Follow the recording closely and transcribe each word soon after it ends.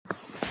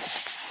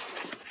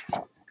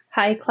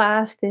Hi,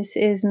 class. This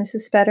is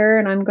Mrs. Spetter,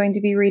 and I'm going to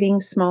be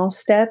reading Small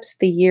Steps,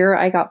 The Year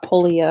I Got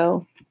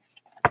Polio.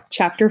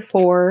 Chapter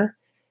 4,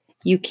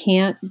 You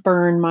Can't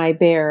Burn My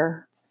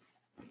Bear.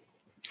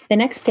 The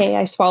next day,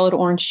 I swallowed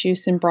orange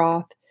juice and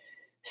broth.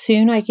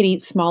 Soon I could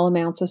eat small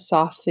amounts of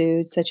soft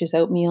food, such as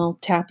oatmeal,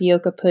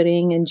 tapioca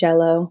pudding, and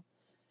jello.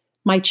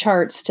 My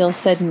chart still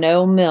said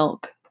no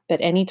milk, but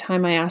any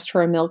time I asked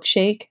for a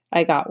milkshake,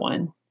 I got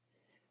one.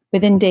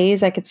 Within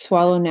days, I could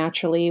swallow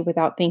naturally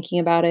without thinking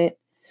about it,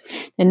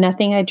 and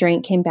nothing I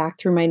drank came back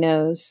through my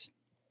nose.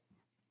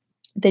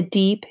 The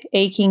deep,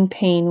 aching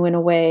pain went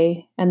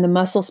away, and the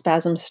muscle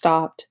spasm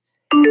stopped.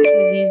 It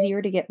was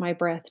easier to get my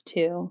breath,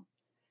 too.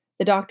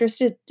 The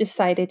doctors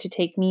decided to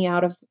take me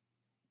out of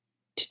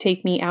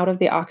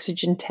the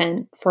oxygen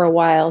tent for a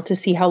while to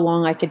see how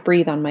long I could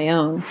breathe on my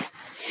own.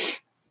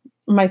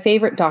 My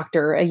favorite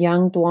doctor, a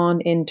young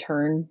blonde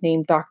intern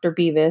named Dr.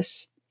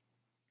 Beavis,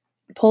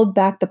 pulled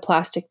back the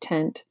plastic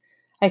tent.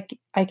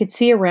 I could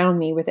see around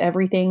me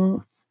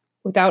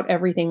without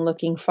everything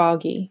looking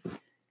foggy.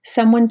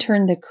 Someone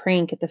turned the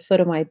crank at the foot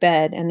of my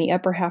bed, and the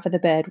upper half of the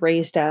bed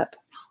raised up,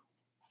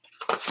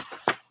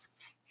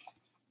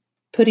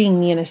 putting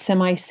me in a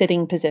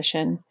semi-sitting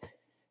position.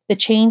 The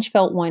change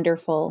felt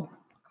wonderful.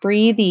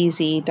 Breathe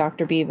easy,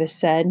 Dr. Beavis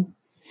said.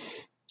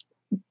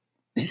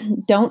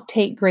 Don't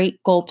take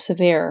great gulps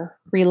of air.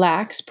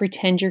 Relax,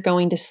 pretend you're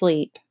going to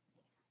sleep.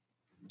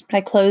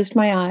 I closed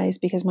my eyes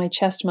because my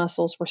chest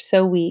muscles were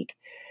so weak.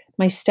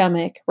 My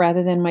stomach,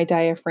 rather than my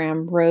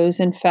diaphragm, rose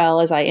and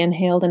fell as I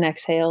inhaled and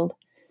exhaled.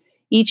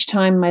 Each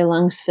time my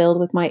lungs filled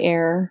with my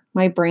air,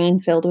 my brain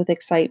filled with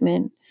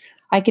excitement.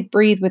 I could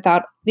breathe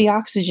without the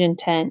oxygen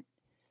tent.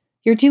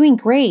 You're doing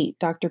great,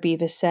 Dr.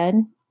 Beavis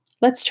said.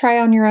 Let's try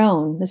it on your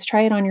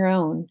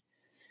own.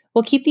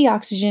 We'll keep the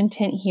oxygen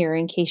tent here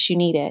in case you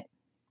need it.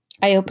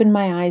 I opened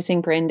my eyes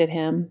and grinned at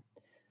him.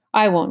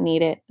 I won't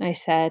need it, I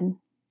said.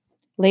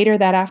 Later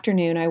that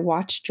afternoon, I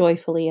watched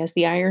joyfully as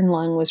the iron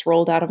lung was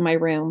rolled out of my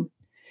room.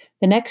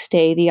 The next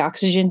day, the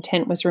oxygen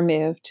tent was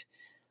removed.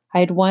 I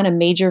had won a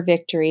major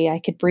victory. I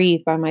could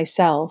breathe by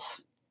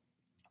myself.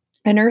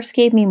 A nurse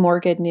gave me more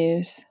good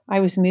news. I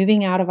was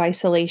moving out of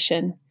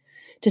isolation.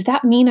 Does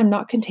that mean I'm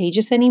not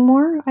contagious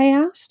anymore? I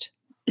asked.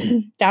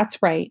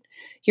 That's right.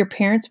 Your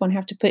parents won't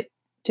have to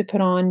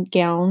put on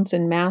gowns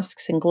and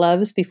masks and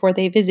gloves before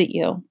they visit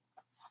you.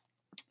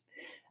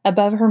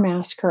 Above her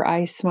mask, her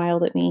eyes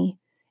smiled at me.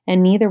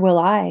 And neither will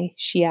I,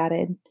 she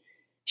added.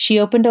 She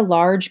opened a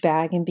large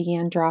bag and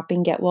began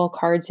dropping get well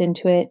cards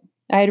into it.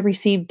 I had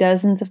received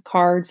dozens of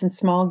cards and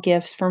small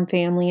gifts from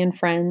family and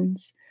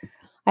friends.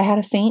 I had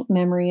a faint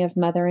memory of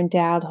Mother and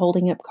Dad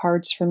holding up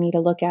cards for me to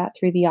look at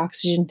through the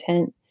oxygen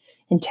tent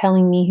and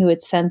telling me who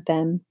had sent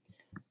them,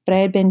 but I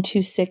had been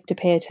too sick to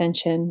pay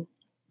attention.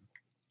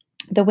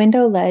 The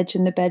window ledge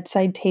and the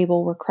bedside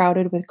table were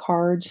crowded with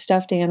cards,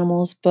 stuffed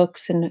animals,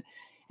 books, and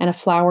a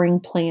flowering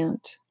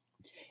plant.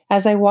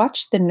 As I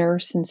watched the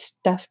nurse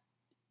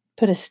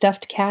put a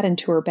stuffed cat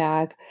into her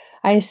bag,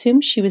 I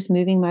assumed she was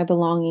moving my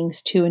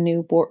belongings to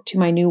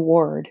my new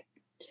ward.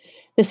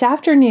 This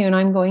afternoon,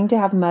 I'm going to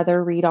have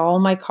Mother read all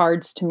my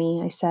cards to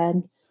me, I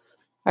said.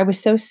 I was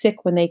so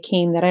sick when they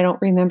came that I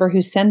don't remember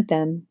who sent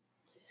them.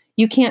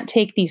 You can't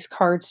take these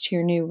cards to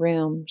your new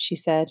room, she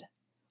said.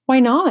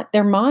 Why not?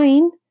 They're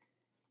mine.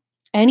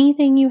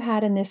 Anything you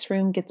had in this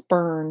room gets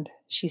burned,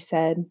 she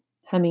said,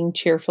 humming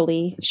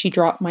cheerfully. She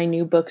dropped my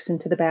new books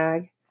into the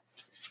bag.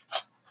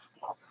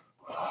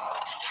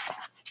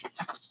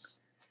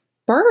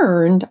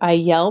 Burned, I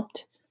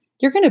yelped.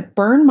 You're going to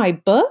burn my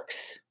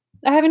books?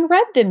 I haven't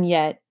read them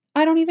yet.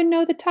 I don't even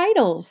know the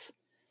titles.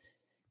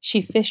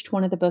 She fished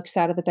one of the books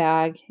out of the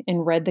bag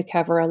and read the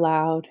cover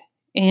aloud.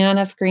 Anne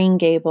of Green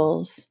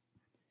Gables.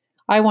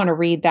 I want to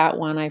read that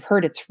one. I've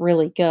heard it's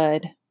really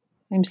good.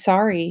 I'm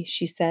sorry,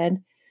 she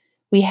said.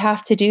 We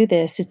have to do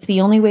this. It's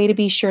the only way to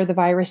be sure the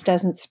virus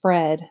doesn't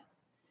spread.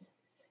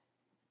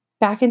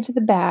 Back into the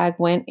bag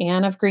went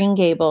Anne of Green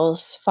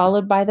Gables,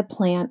 followed by the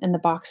plant and the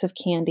box of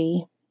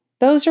candy.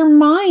 Those are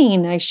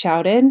mine, I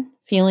shouted,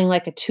 feeling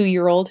like a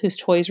 2-year-old whose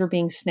toys were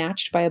being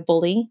snatched by a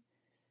bully.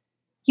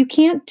 You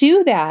can't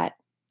do that.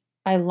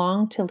 I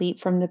longed to leap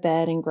from the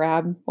bed and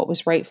grab what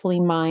was rightfully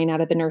mine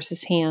out of the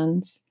nurse's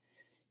hands.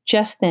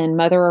 Just then,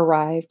 Mother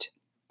arrived.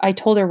 I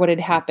told her what had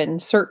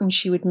happened, certain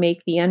she would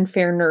make the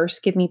unfair nurse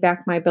give me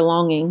back my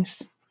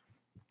belongings.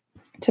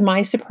 To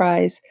my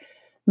surprise,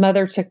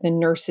 Mother took the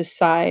nurse's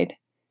side.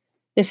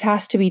 This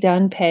has to be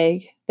done,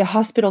 Peg. The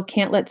hospital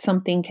can't let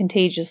something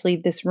contagious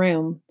leave this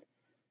room.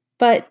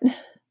 But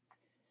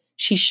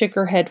she shook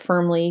her head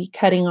firmly,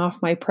 cutting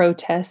off my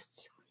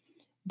protests.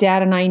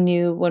 Dad and I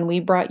knew when we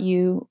brought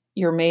you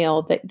your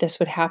mail that this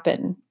would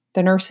happen.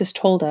 The nurses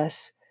told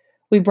us.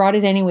 We brought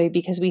it anyway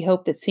because we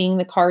hoped that seeing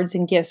the cards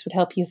and gifts would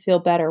help you feel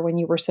better when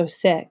you were so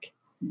sick.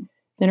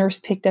 The nurse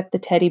picked up the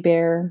teddy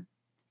bear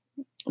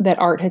that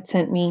Art had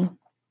sent me.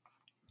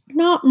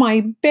 Not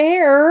my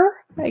bear,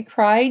 I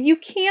cried. You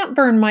can't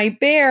burn my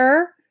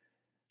bear.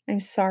 I'm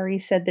sorry,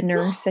 said the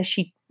nurse as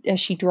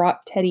she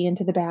dropped Teddy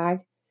into the bag.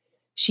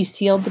 She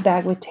sealed the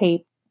bag with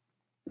tape.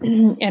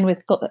 and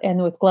with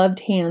gloved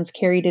hands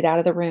carried it out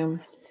of the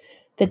room.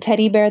 The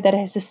teddy bear that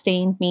has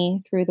sustained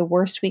me through the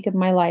worst week of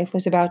my life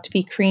was about to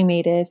be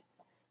cremated.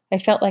 I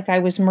felt like I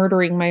was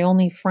murdering my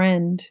only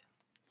friend.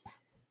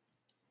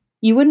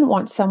 You wouldn't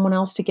want someone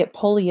else to get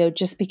polio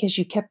just because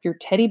you kept your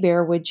teddy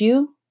bear, would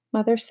you?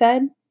 Mother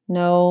said.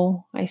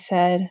 No, I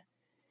said.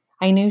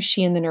 I knew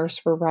she and the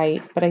nurse were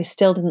right, but I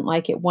still didn't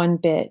like it one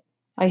bit.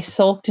 I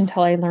sulked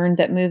until I learned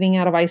that moving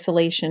out of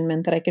isolation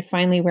meant that I could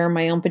finally wear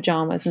my own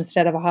pajamas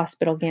instead of a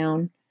hospital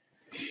gown.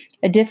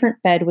 A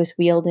different bed was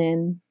wheeled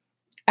in.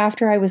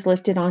 After I was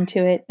lifted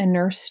onto it, a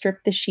nurse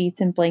stripped the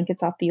sheets and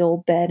blankets off the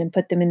old bed and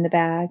put them in the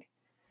bag.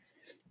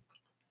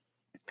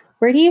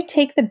 Where do you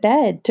take the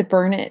bed to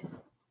burn it?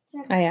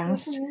 I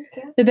asked.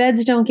 The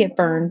beds don't get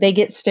burned, they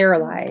get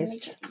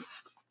sterilized.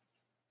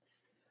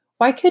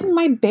 Why couldn't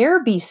my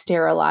bear be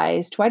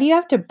sterilized? Why do you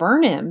have to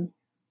burn him?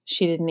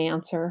 She didn't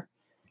answer.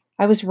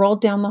 I was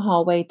rolled down the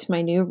hallway to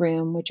my new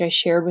room, which I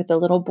shared with a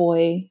little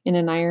boy in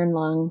an iron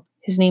lung.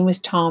 His name was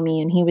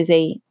Tommy, and he was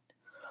 8.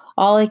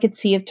 All I could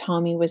see of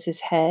Tommy was his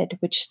head,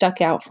 which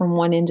stuck out from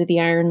one end of the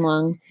iron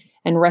lung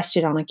and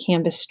rested on a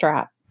canvas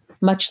strap,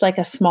 much like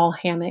a small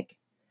hammock.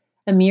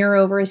 A mirror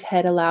over his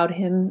head allowed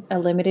him a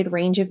limited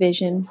range of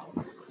vision,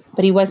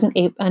 but he wasn't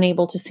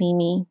unable to see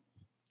me.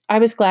 I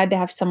was glad to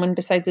have someone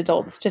besides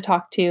adults to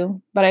talk to,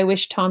 but I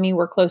wish Tommy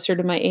were closer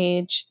to my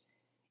age,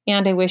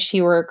 and I wish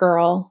he were a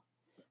girl.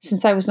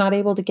 Since I was not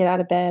able to get out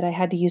of bed, I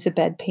had to use a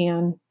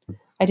bedpan.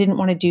 I didn't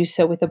want to do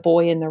so with a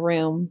boy in the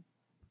room.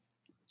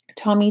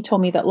 Tommy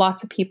told me that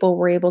lots of people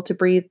were able to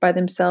breathe by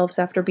themselves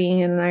after being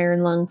in an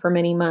iron lung for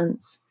many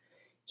months.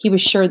 He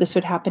was sure this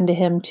would happen to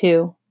him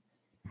too.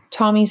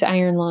 Tommy's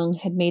iron lung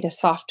had made a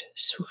soft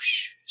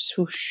swoosh,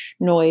 swoosh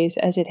noise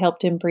as it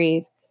helped him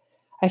breathe.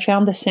 I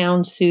found the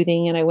sound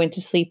soothing, and I went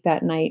to sleep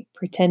that night,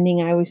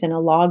 pretending I was in a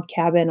log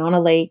cabin on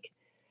a lake,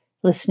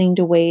 listening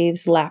to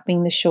waves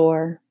lapping the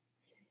shore.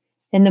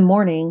 In the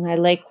morning, I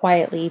lay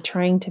quietly,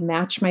 trying to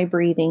match my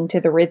breathing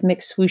to the rhythmic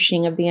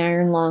swooshing of the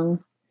iron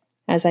lung.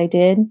 As I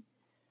did,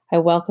 I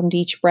welcomed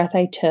each breath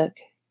I took,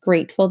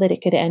 grateful that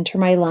it could enter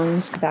my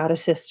lungs without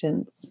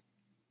assistance.